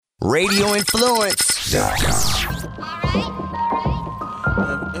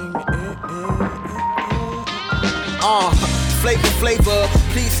Flavor,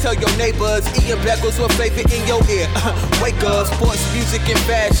 please tell your neighbors. Ian Beckles with flavor in your ear. Wake up, sports, music, and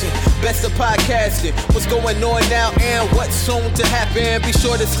fashion. Best of podcasting. What's going on now and what's soon to happen? Be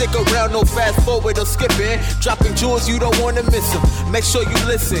sure to stick around, no fast forward or skipping. Dropping jewels, you don't want to miss them. Make sure you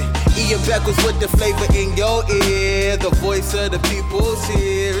listen. Ian Beckles with the flavor in your ear. The voice of the people's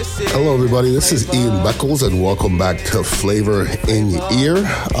here. Hello, everybody. This is Ian Beckles, and welcome back to Flavor in Your Ear.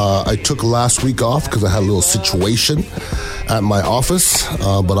 I took last week off because I had a little situation at my office,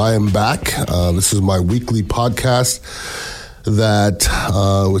 but I am back. This is my weekly podcast that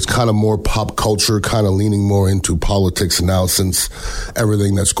was kind of more pop culture, kind of leaning more into politics now since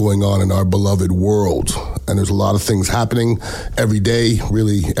everything that's going on in our beloved world. And there's a lot of things happening every day,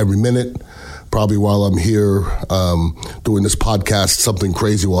 really every minute. Probably while I'm here doing this podcast, something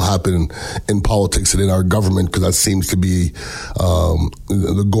crazy will happen in politics and in our government, because that seems to be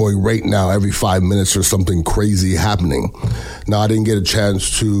the going right now. Every 5 minutes there's something crazy happening. Now, I didn't get a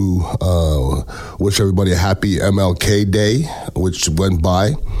chance to wish everybody a happy MLK Day, which went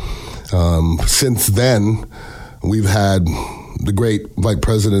by. Since then, we've had the great Vice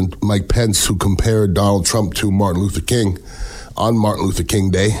President Mike Pence, who compared Donald Trump to Martin Luther King on Martin Luther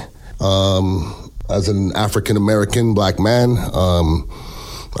King Day. As an African-American black man,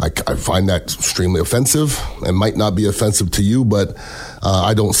 I find that extremely offensive. It might not be offensive to you, but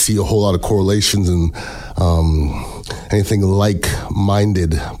I don't see a whole lot of correlations and anything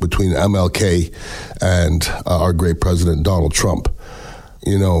like-minded between MLK and our great president, Donald Trump.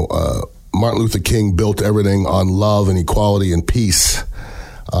 You know, Martin Luther King built everything on love and equality and peace,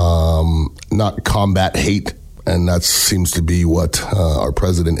 not combat hate. And that seems to be what our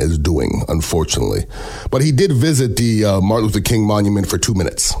president is doing, unfortunately. But he did visit the Martin Luther King Monument for 2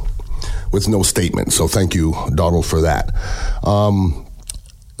 minutes with no statement. So thank you, Donald, for that.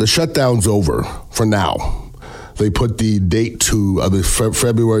 The shutdown's over for now. They put the date to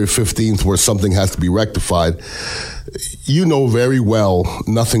February 15th where something has to be rectified. You know very well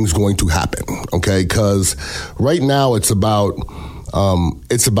nothing's going to happen, okay? Because right now it's about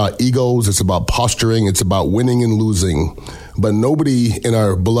egos, it's about posturing, it's about winning and losing. But nobody in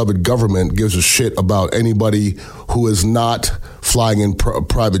our beloved government gives a shit about anybody who is not flying in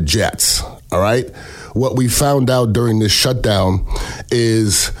private jets, all right? What we found out during this shutdown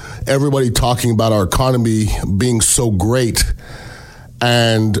is everybody talking about our economy being so great,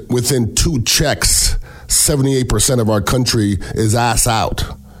 and within 2 checks, 78% of our country is ass out.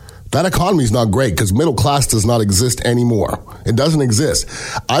 That economy is not great because middle class does not exist anymore. It doesn't exist.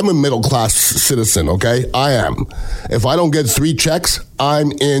 I'm a middle class citizen, okay? I am. If I don't get 3 checks,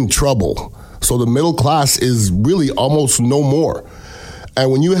 I'm in trouble. So the middle class is really almost no more.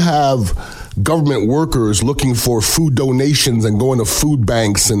 And when you have government workers looking for food donations and going to food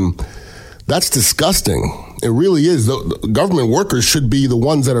banks, and that's disgusting. It really is. The government workers should be the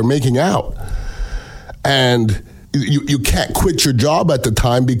ones that are making out. And you can't quit your job at the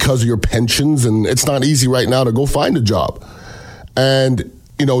time because of your pensions, and it's not easy right now to go find a job. And,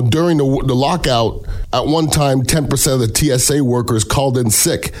 you know, during the lockout, at one time, 10% of the TSA workers called in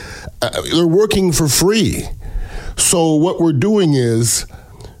sick. They're working for free. So what we're doing is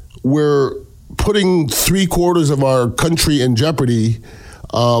we're putting 3/4 of our country in jeopardy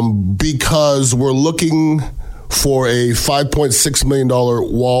because we're looking for a $5.6 million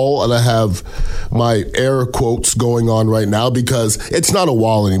wall, and I have my air quotes going on right now because it's not a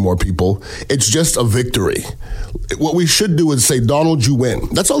wall anymore, people. It's just a victory. What we should do is say, Donald, you win.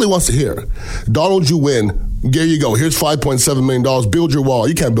 That's all he wants to hear. Donald, you win. There you go. Here's $5.7 million. Build your wall.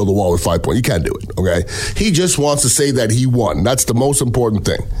 You can't build a wall with 5 points. You can't do it, okay? He just wants to say that he won. That's the most important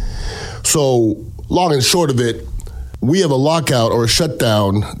thing. So long and short of it, we have a lockout or a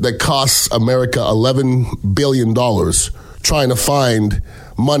shutdown that costs America $11 billion trying to find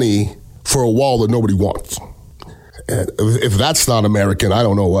money for a wall that nobody wants. And if that's not American, I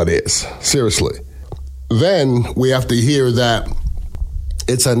don't know what is. Seriously. Then we have to hear that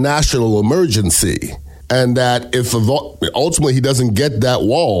it's a national emergency, and that if ultimately he doesn't get that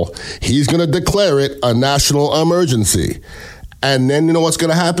wall, he's going to declare it a national emergency. And then you know what's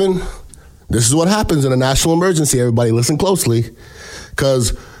going to happen? This is what happens in a national emergency. Everybody listen closely,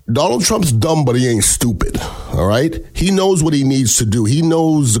 because Donald Trump's dumb, but he ain't stupid, all right? He knows what he needs to do. He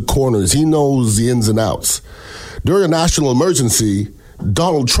knows the corners. He knows the ins and outs. During a national emergency,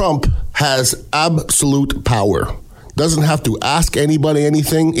 Donald Trump has absolute power. Doesn't have to ask anybody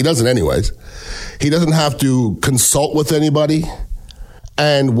anything. He doesn't anyways. He doesn't have to consult with anybody.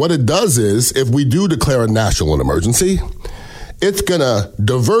 And what it does is, if we do declare a national emergency, it's going to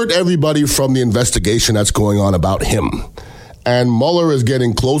divert everybody from the investigation that's going on about him. And Mueller is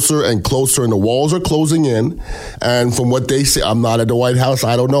getting closer and closer, and the walls are closing in. And from what they say, I'm not at the White House,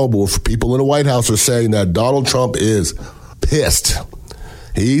 I don't know, but people in the White House are saying that Donald Trump is pissed.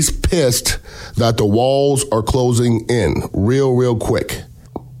 He's pissed that the walls are closing in real quick.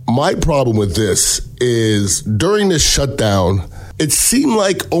 My problem with this is during this shutdown, it seemed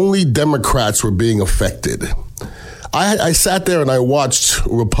like only Democrats were being affected. I sat there and I watched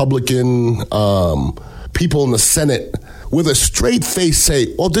Republican people in the Senate with a straight face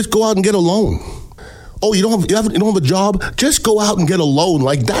say, well, just go out and get a loan. Oh, you don't have a job? Just go out and get a loan.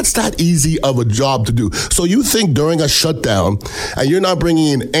 Like, that's not easy of a job to do. So you think during a shutdown and you're not bringing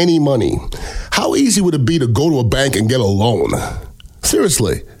in any money, how easy would it be to go to a bank and get a loan?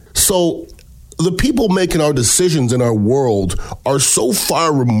 Seriously. So the people making our decisions in our world are so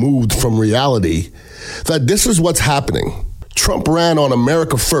far removed from reality that this is what's happening. Trump ran on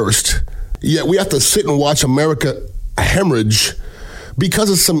America first, yet we have to sit and watch America hemorrhage because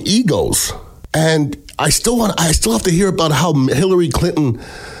of some egos. And I still have to hear about how Hillary Clinton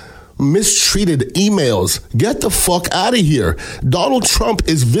mistreated emails. Get the fuck out of here. Donald Trump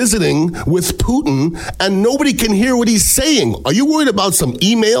is visiting with Putin and nobody can hear what he's saying. Are you worried about some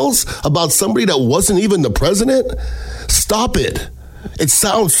emails about somebody that wasn't even the president? Stop it. It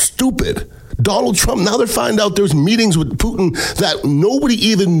sounds stupid. Donald Trump, now they're finding out there's meetings with Putin that nobody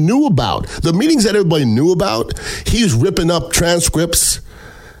even knew about. The meetings that everybody knew about, he's ripping up transcripts,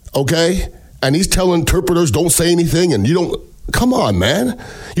 okay? And he's telling interpreters, don't say anything, and you don't. Come on, man.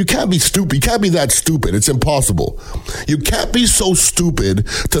 You can't be stupid. You can't be that stupid. It's impossible. You can't be so stupid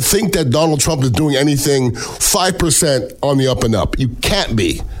to think that Donald Trump is doing anything 5% on the up and up. You can't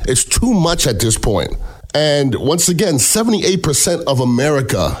be. It's too much at this point. And once again, 78% of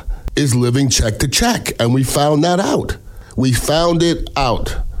America is living check to check. And we found that out. We found it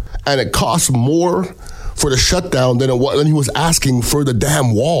out. And it costs more for the shutdown than he was asking for the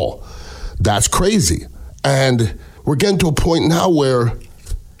damn wall. That's crazy. And we're getting to a point now where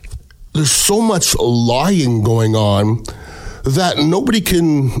there's so much lying going on that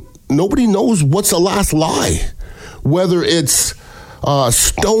nobody knows what's the last lie. Whether it's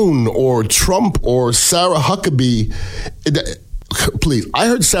Stone or Trump or Sarah Huckabee. Please, I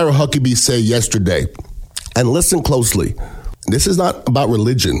heard Sarah Huckabee say yesterday, and listen closely. This is not about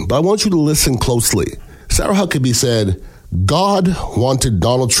religion, but I want you to listen closely. Sarah Huckabee said, God wanted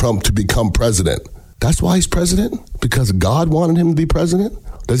Donald Trump to become president. That's why he's president? Because God wanted him to be president?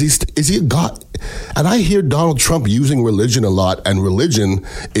 Is he a God? And I hear Donald Trump using religion a lot, and religion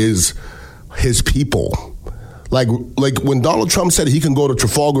is his people. Like when Donald Trump said he can go to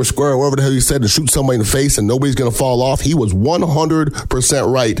Trafalgar Square or wherever the hell he said and shoot somebody in the face and nobody's going to fall off, he was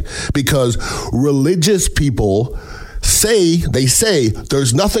 100% right, because religious people say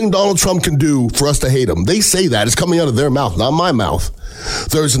there's nothing Donald Trump can do for us to hate him. They say that. It's coming out of their mouth, not my mouth.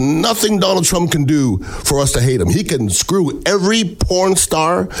 There's nothing Donald Trump can do for us to hate him. He can screw every porn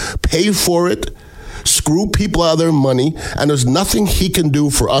star, pay for it, screw people out of their money, and there's nothing he can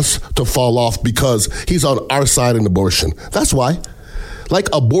do for us to fall off because he's on our side in abortion. That's why. Like,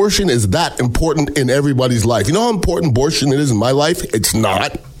 abortion is that important in everybody's life. You know how important abortion is in my life? It's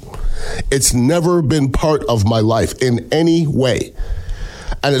not. It's never been part of my life in any way.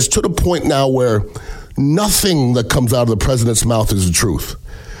 And it's to the point now where nothing that comes out of the president's mouth is the truth.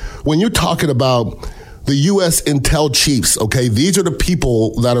 When you're talking about the U.S. intel chiefs, okay, these are the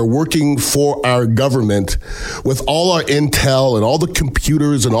people that are working for our government with all our intel and all the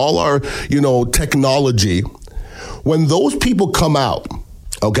computers and all our, technology. When those people come out,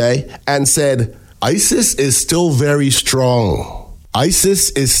 okay, and said, ISIS is still very strong.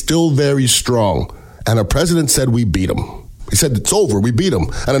 ISIS is still very strong. And our president said, we beat them. He said, it's over, we beat them.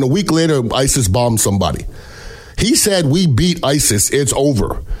 And then a week later, ISIS bombed somebody. He said, we beat ISIS, it's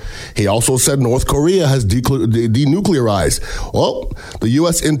over. He also said North Korea has denuclearized. Well, the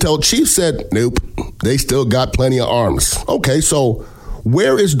U.S. intel chief said, nope, they still got plenty of arms. Okay, so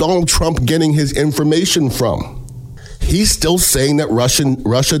where is Donald Trump getting his information from? He's still saying that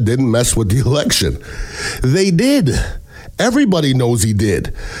Russia didn't mess with the election. They did. Everybody knows he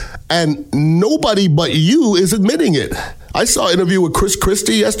did. And nobody but you is admitting it. I saw an interview with Chris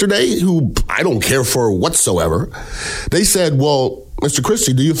Christie yesterday, who I don't care for whatsoever. They said, well, Mr.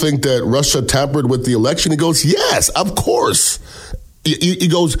 Christie, do you think that Russia tampered with the election? He goes, yes, of course. He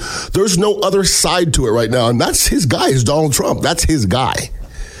goes, there's no other side to it right now. And that's his guy, is Donald Trump. That's his guy.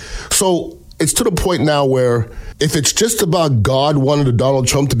 So it's to the point now where if it's just about God wanted Donald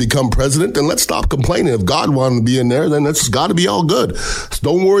Trump to become president, then let's stop complaining. If God wanted to be in there, then it's got to be all good. So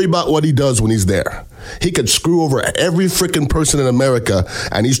don't worry about what he does when he's there. He could screw over every freaking person in America,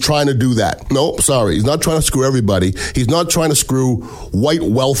 and he's trying to do that. No, sorry. He's not trying to screw everybody. He's not trying to screw white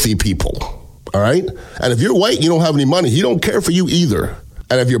wealthy people. All right? And if you're white, you don't have any money. He don't care for you either.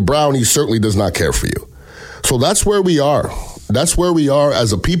 And if you're brown, he certainly does not care for you. So that's where we are. That's where we are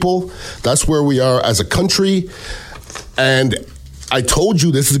as a people. That's where we are as a country. And I told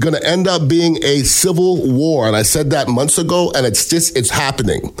you this is going to end up being a civil war. And I said that months ago, and it's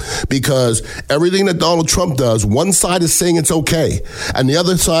happening because everything that Donald Trump does, one side is saying it's okay, and the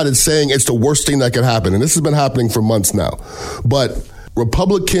other side is saying it's the worst thing that could happen. And this has been happening for months now. But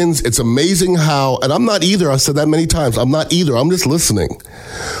Republicans, it's amazing how, and I'm not either, I've said that many times, I'm not either, I'm just listening.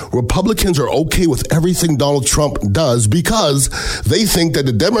 Republicans are okay with everything Donald Trump does because they think that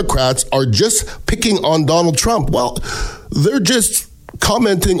the Democrats are just picking on Donald Trump. Well, they're just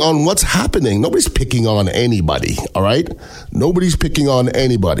commenting on what's happening. Nobody's picking on anybody, all right? Nobody's picking on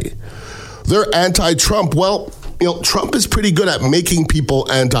anybody. They're anti-Trump. Well, Trump is pretty good at making people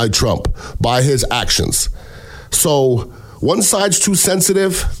anti-Trump by his actions. So one side's too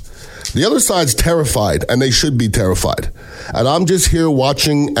sensitive, the other side's terrified, and they should be terrified. And I'm just here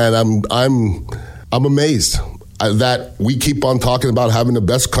watching, and I'm amazed that we keep on talking about having the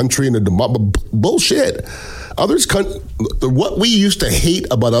best country in the bullshit. What we used to hate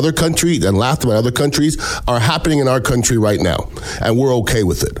about other countries and laughed about other countries are happening in our country right now, and we're okay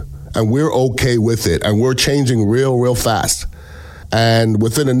with it. And we're changing real fast. And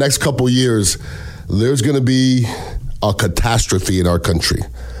within the next couple of years, there's going to be a catastrophe in our country.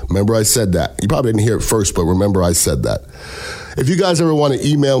 Remember I said that. You probably didn't hear it first, but remember I said that. If you guys ever want to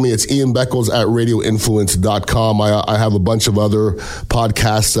email me, it's ianbeckles@radioinfluence.com. I have a bunch of other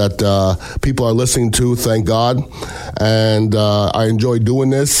podcasts that people are listening to, thank God. And I enjoy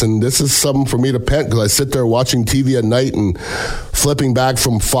doing this. And this is something for me to pent because I sit there watching TV at night and flipping back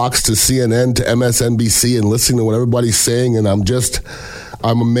from Fox to CNN to MSNBC and listening to what everybody's saying. And I'm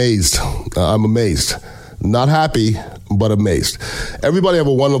amazed. I'm amazed. Not happy, but amazed. Everybody have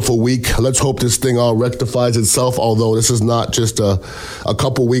a wonderful week. Let's hope this thing all rectifies itself, although this is not just a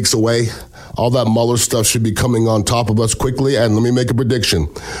couple weeks away. All that Mueller stuff should be coming on top of us quickly. And let me make a prediction.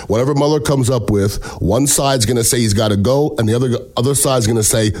 Whatever Mueller comes up with, one side's going to say he's got to go, and the other side's going to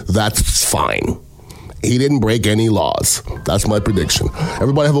say that's fine. He didn't break any laws. That's my prediction.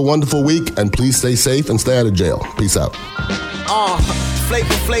 Everybody have a wonderful week, and please stay safe and stay out of jail. Peace out.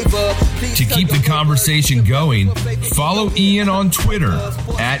 To keep the conversation going, follow Ian on Twitter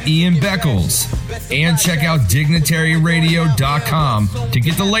 @IanBeckles and check out dignitaryradio.com to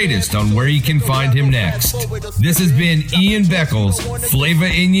get the latest on where you can find him next. This has been Ian Beckles, Flavor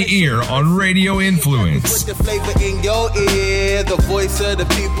in Your Ear on Radio Influence. Put the flavor in your ear, the voice of the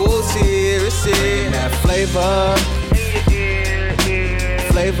people's here. It's in that flavor,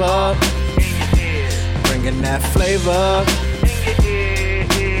 flavor, bringing that flavor.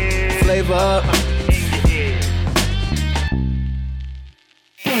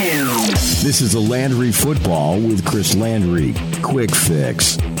 This is a Landry Football with Chris Landry. Quick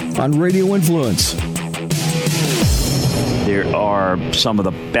Fix on Radio Influence. There are some of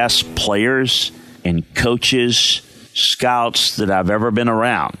the best players and coaches, scouts that I've ever been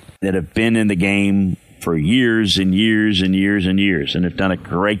around that have been in the game for years and years and years and years and have done a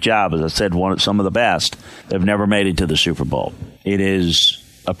great job. As I said, some of the best. They've never made it to the Super Bowl. It is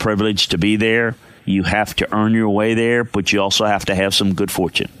a privilege to be there. You have to earn your way there, but you also have to have some good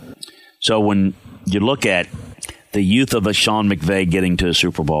fortune. So when you look at the youth of a Sean McVay getting to a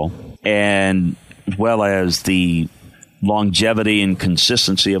Super Bowl, and as well as the longevity and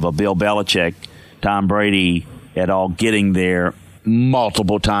consistency of a Bill Belichick, Tom Brady, at all getting there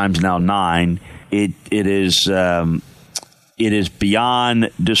multiple times now, 9, it is beyond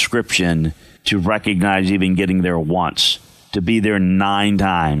description to recognize even getting there once. To be there 9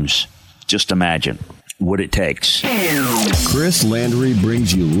 times, just imagine what it takes. Chris Landry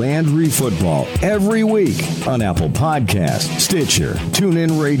brings you Landry Football every week on Apple Podcasts, Stitcher,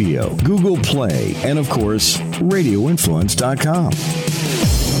 TuneIn Radio, Google Play, and of course, RadioInfluence.com.